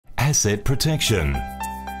asset protection.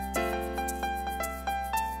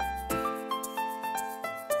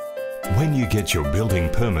 When you get your building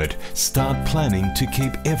permit, start planning to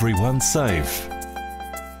keep everyone safe.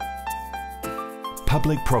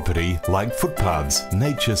 Public property like footpaths,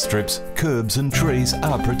 nature strips, curbs and trees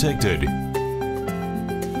are protected.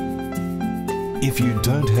 If you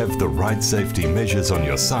don't have the right safety measures on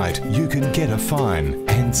your site, you can get a fine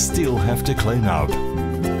and still have to clean up.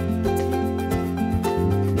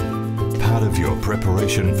 Part of your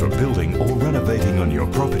preparation for building or renovating on your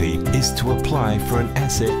property is to apply for an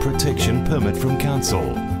asset protection permit from Council.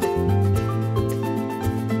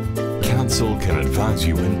 Council can advise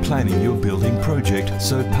you in planning your building project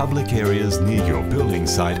so public areas near your building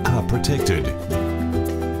site are protected.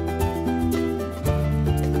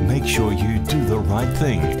 Make sure you do the right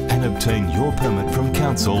thing and obtain your permit from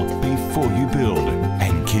Council before you build,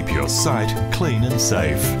 and keep your site clean and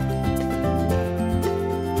safe.